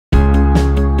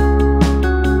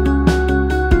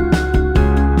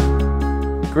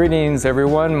Greetings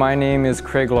everyone, my name is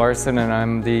Craig Larson and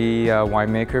I'm the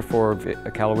winemaker for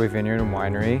Callaway Vineyard and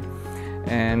Winery.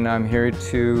 And I'm here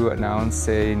to announce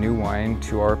a new wine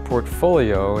to our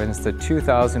portfolio, and it's the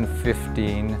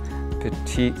 2015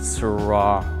 Petite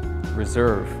Syrah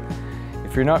Reserve.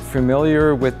 If you're not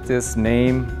familiar with this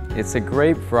name, it's a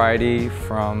grape variety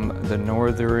from the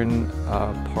northern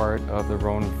part of the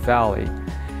Rhone Valley.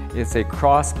 It's a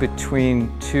cross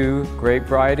between two grape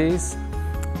varieties,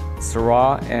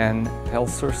 Syrah and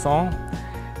Pelserson,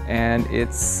 and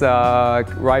it's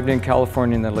arrived in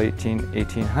California in the late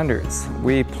 1800s.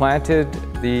 We planted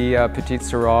the Petite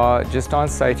Syrah just on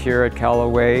site here at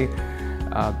Callaway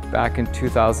back in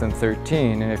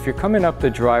 2013, and if you're coming up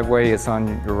the driveway, it's on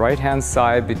your right-hand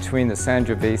side between the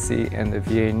Sangiovese and the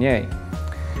Viognier.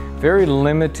 Very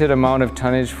limited amount of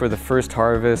tonnage for the first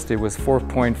harvest. It was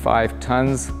 4.5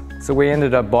 tons, so we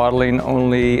ended up bottling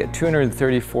only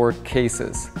 234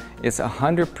 cases. It's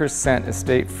 100%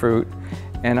 estate fruit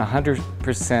and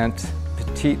 100%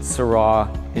 Petite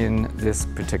Syrah in this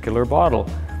particular bottle.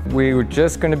 We were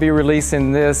just going to be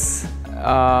releasing this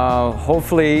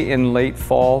hopefully in late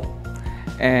fall.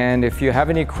 And if you have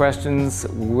any questions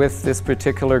with this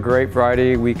particular grape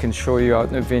variety, we can show you out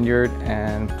in the vineyard,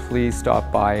 and please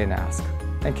stop by and ask.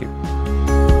 Thank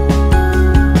you.